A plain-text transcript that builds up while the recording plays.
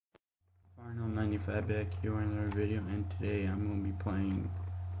95 back here in another video, and today I'm going to be playing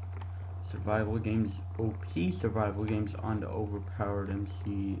survival games, OP survival games on the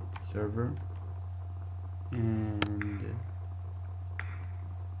overpoweredmc server. And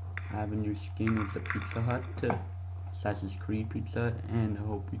I have a new skin. It's a Pizza Hut, Assassin's Creed Pizza Hut, and I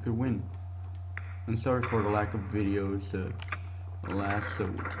hope we could win. I'm sorry for the lack of videos the last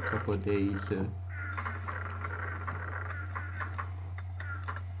couple of days.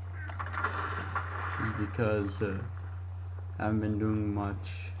 Is because I haven't been doing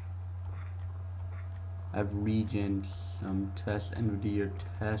much. I have regions, some test, end of the year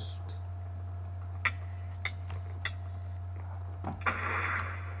test.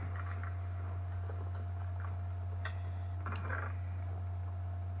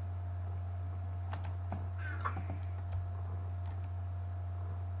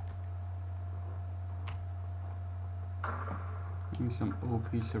 Doing some OP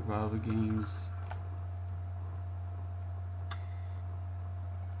survival games.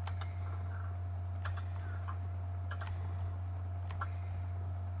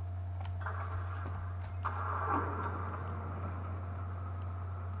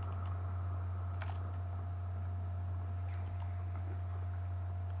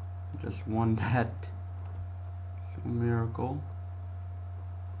 Just won that. It's a miracle.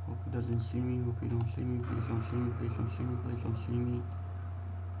 Hope he doesn't see me. Hope he don't see me. Please don't see me. Please don't see me. Please don't see me.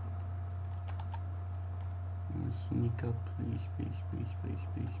 I'm gonna sneak up. Please, please, please, please,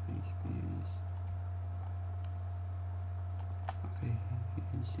 please, please, please. Okay, he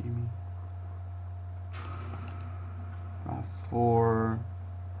can see me. Round 4.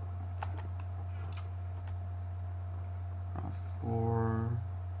 Round 4.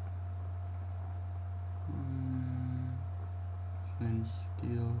 Flint,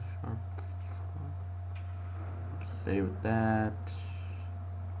 steel, sharp. Stay with that.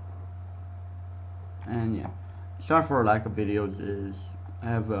 And yeah, sorry for lack of videos. Is I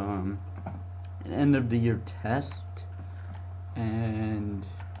have an end of the year test, and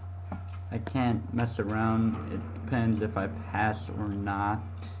I can't mess around. It depends if I pass or not,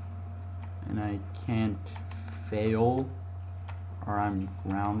 and I can't fail or I'm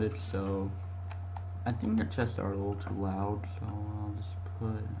grounded. So I think the chests are a little too loud, so I'll just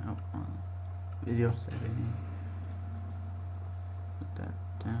put up on video setting. Put that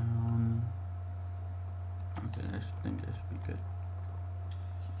down. Okay, I think this should be good.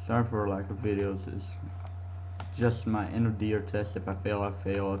 Sorry for lack of videos. It's just my end of the year test. If I fail, I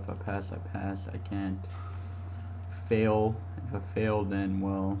fail. If I pass, I pass. I can't fail. If I fail, then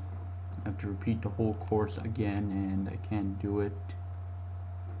well, I have to repeat the whole course again, and I can't do it.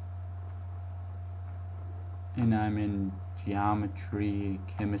 And I'm in geometry,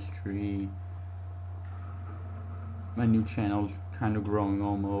 chemistry. My new channel's kind of growing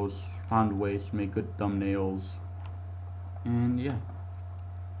almost. Found ways to make good thumbnails. And yeah,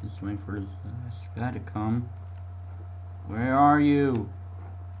 just waiting for this guy to come. Where are you?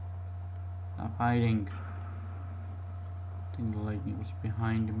 Stop hiding. I think the lightning was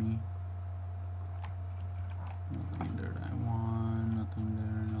behind me. Nothing there that I want. Nothing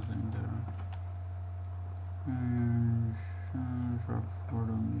there. Nothing there. And for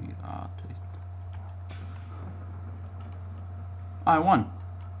me, I'll take. I won.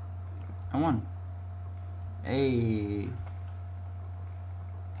 I won. Hey.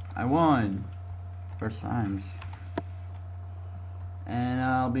 I won. First times. And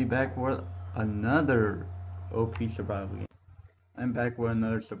I'll be back with another OP survival game. I'm back with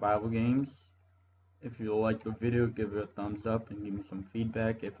another survival games. If you like the video, give it a thumbs up and give me some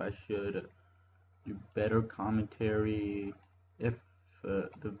feedback if I should do better commentary, if the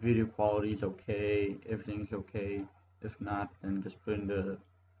video quality is okay, everything's okay. If not, then just put in the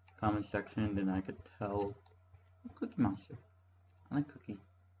comment section, then I could tell. Cookie Monster. I like Cookie.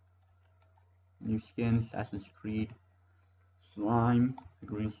 New skin, Assassin's Creed. Slime, the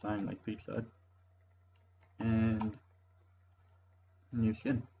green slime like Pizza Hut. And new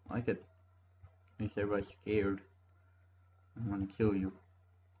skin. I like it. Makes everybody scared. I want to kill you.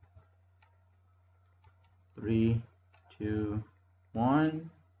 3, 2, 1.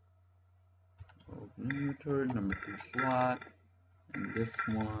 Open inventory, number 2 slot. And this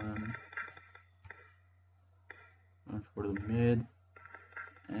one. One for the mid.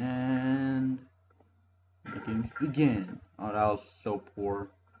 And the games begin. Oh, that was so poor.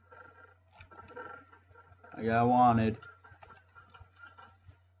 Like I wanted.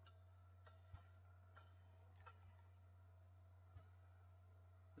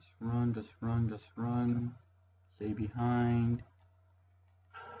 Just run, just run, just run. Stay behind.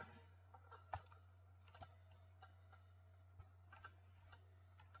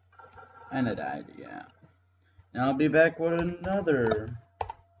 And I died, yeah. Now I'll be back with another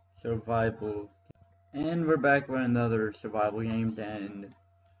survival. And we're back with another survival games, and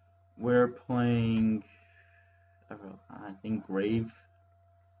we're playing, I think Grave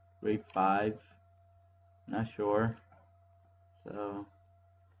 5, not sure. So,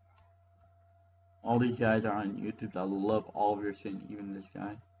 all these guys are on YouTube. I love all of your shit, even this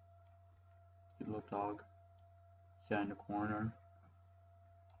guy. Good little dog. Guy in the corner.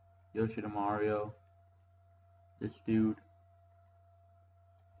 Yoshi to Mario. This dude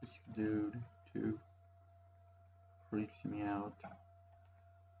too freaks me out.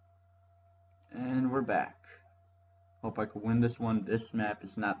 And we're back. Hope I can win this one. This map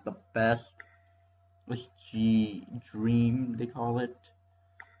is not the best. It's Dream, they call it.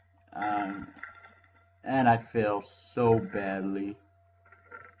 And I fail so badly.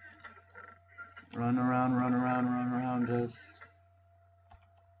 Run around, just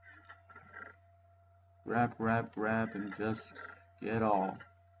grab, and just get all.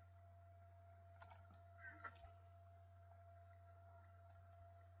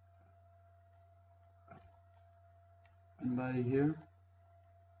 Anybody here?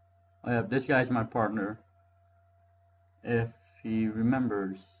 Oh yeah, this guy's my partner. If he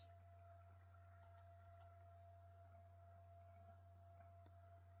remembers.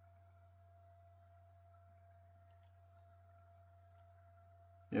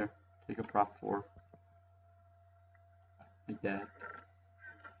 Here, take a prop 4. Like that.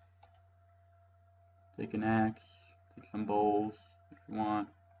 Take an axe, take some bowls if you want,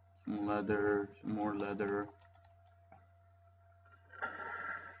 some leather, some more leather.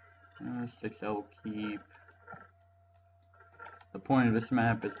 6 I will keep. The point of this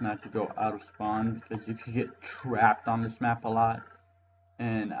map is not to go out of spawn because you can get trapped on this map a lot.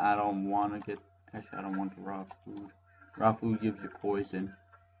 And I don't want to get, actually I don't want the raw food. Raw food gives you poison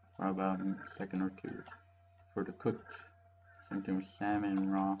for about a second or two. For the cooked, something with salmon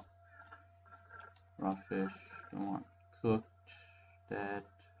and raw fish. Don't want cooked, that,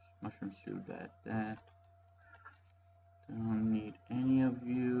 mushroom soup, that. Don't need any of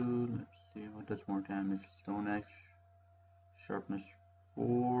you. Let's see, what does more damage? Stone axe, sharpness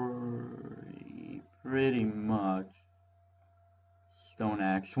 4, pretty much. Stone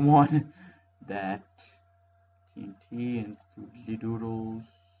axe 1, that. TNT and Foodly Doodles.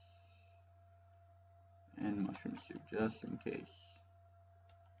 And mushroom soup, just in case.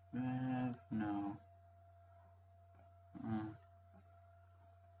 No.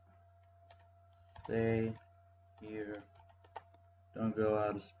 Stay here. Don't go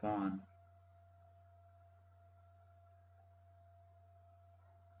out of spawn.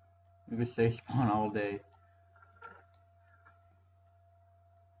 You can stay spawn all day.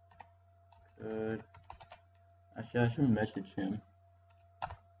 Good. Actually, I should message him.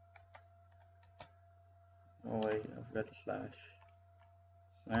 Oh wait, I forgot to slash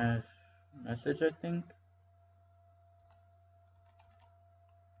message, I think.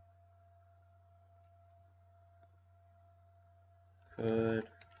 Could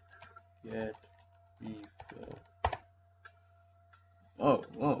get refill. Whoa,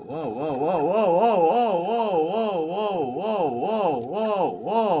 whoa, whoa, whoa, whoa, whoa, whoa, whoa, whoa, whoa, whoa, whoa, whoa,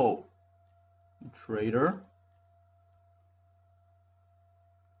 whoa, traitor.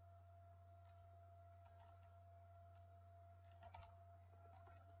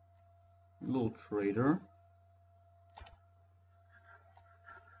 You little traitor.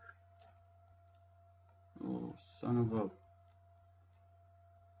 Oh, son of a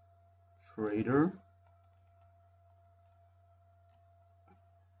traitor.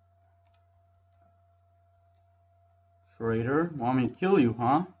 Traitor? Want me to kill you,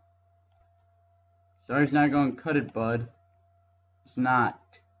 huh? Sorry, it's not gonna cut it, bud. It's not.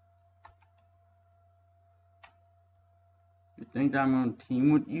 You think I'm gonna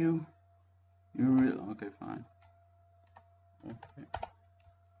team with you? You really? Okay, fine. Okay.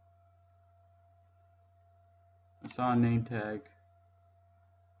 I saw a name tag.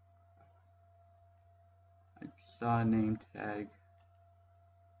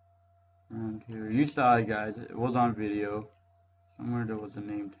 Around here. You saw it, guys. It was on video. Somewhere there was a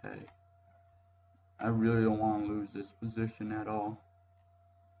name tag. I really don't want to lose this position at all.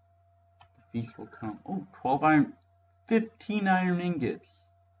 The feast will come. Oh, 12 iron, 15 iron ingots.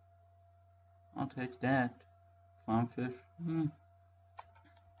 I'll take that. Clownfish.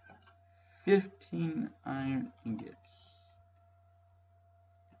 15 iron ingots.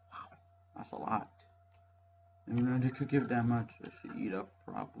 Wow, that's a lot. I mean, they could give that much. I should eat up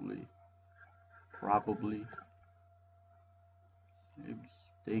probably. Maybe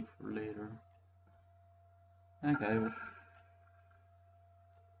steak for later. That guy was.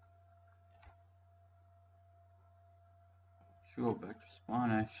 Should go back to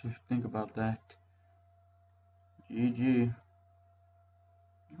spawn, actually. Think about that. GG.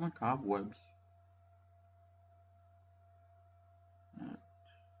 Where's my cobwebs?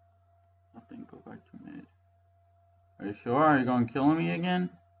 Nothing, go back to mid. Are you sure? Are you gonna kill me again?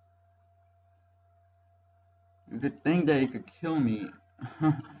 You could think that you could kill me.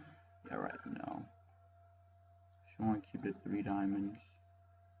 Yeah, right, no. Just want to keep it 3 diamonds.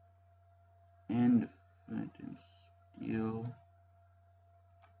 And flint and steel.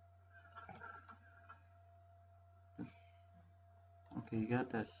 Okay, you got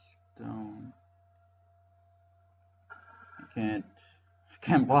that stone. I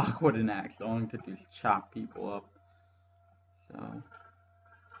can't block with an axe. All I could do is chop people up. So.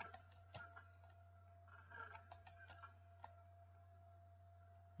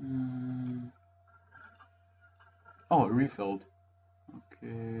 Oh, it refilled.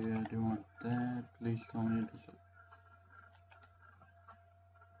 Okay, I do want that. Please tell me this.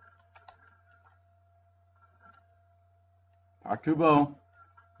 Part 2 bow.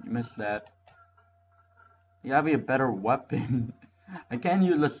 You missed that. You gotta be a better weapon. I can't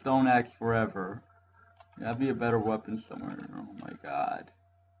use the stone axe forever. You gotta be a better weapon somewhere. Oh my god.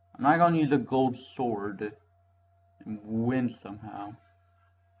 I'm not gonna use a gold sword and win somehow.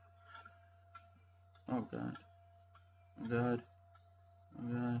 Oh god. Oh god. Oh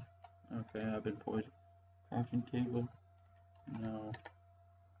god. Okay, I've been poisoned. Crafting table. No.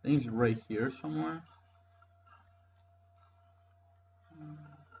 I think it's right here somewhere.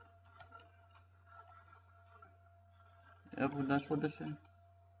 Yep, that's what this is.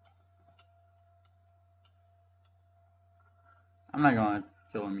 I'm not gonna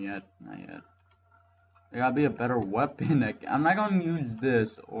kill him yet. Not yet. There gotta be a better weapon. I'm not gonna use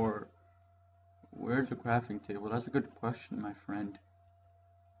this or... Where's the crafting table? That's a good question, my friend.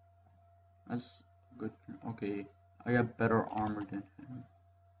 That's good. Okay, I got better armor than him.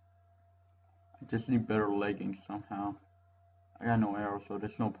 I just need better leggings somehow. I got no arrows, so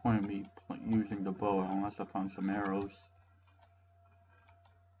there's no point in me using the bow unless I found some arrows.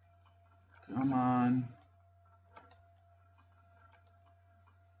 Come on.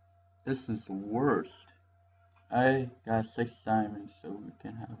 This is the worst. I got 6 diamonds, so we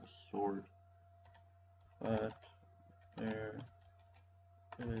can have a sword. But there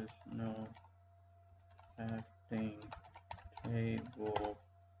is no crafting table.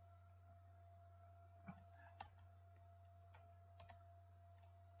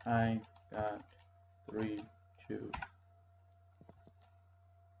 I got 3, 2.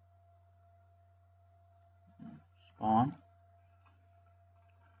 Spawn.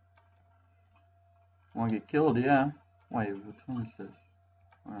 Wanna get killed, yeah. Wait, which one is this?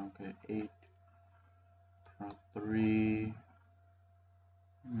 Oh, okay, 8. 3.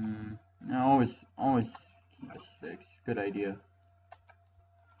 No, always keep a 6. Good idea.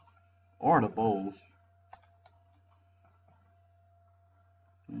 Or the bowls.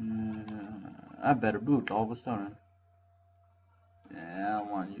 I better boot all of a sudden. Yeah, I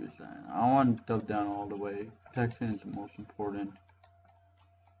don't want to use that. I want to dub down all the way. Protection is the most important.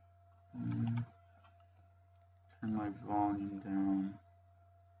 Turn my volume down.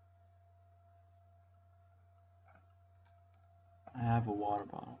 I have a water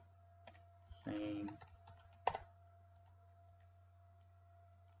bottle. Same.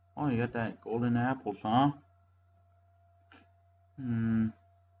 Oh, you got that golden apples, huh?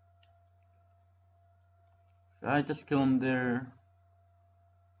 Should I just kill him there?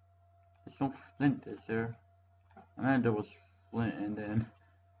 There's no flint, is there? I mean, there was flint, and then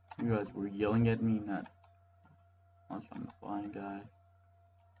you guys were yelling at me, not unless I'm a blind guy.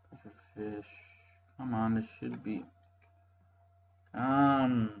 Perfect fish. Come on, this should be.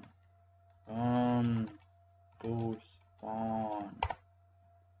 Come. Go spawn.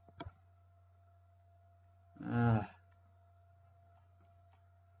 Ugh.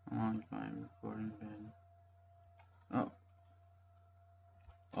 Come on, my recording bin. Oh.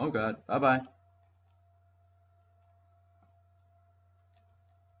 Oh god. Bye bye.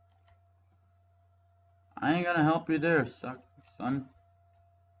 I ain't gonna help you there, son.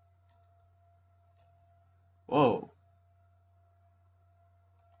 Whoa.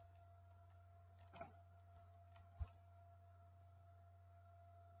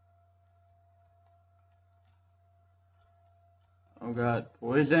 Oh god.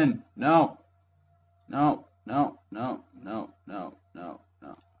 Poison. No. No. No. No. No. No. No.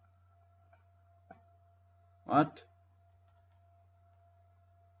 No. What?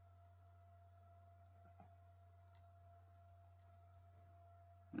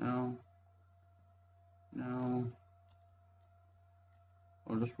 No. No.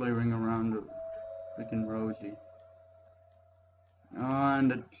 I'll just play ring around the freaking Rosie.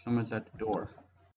 and someone's at the door.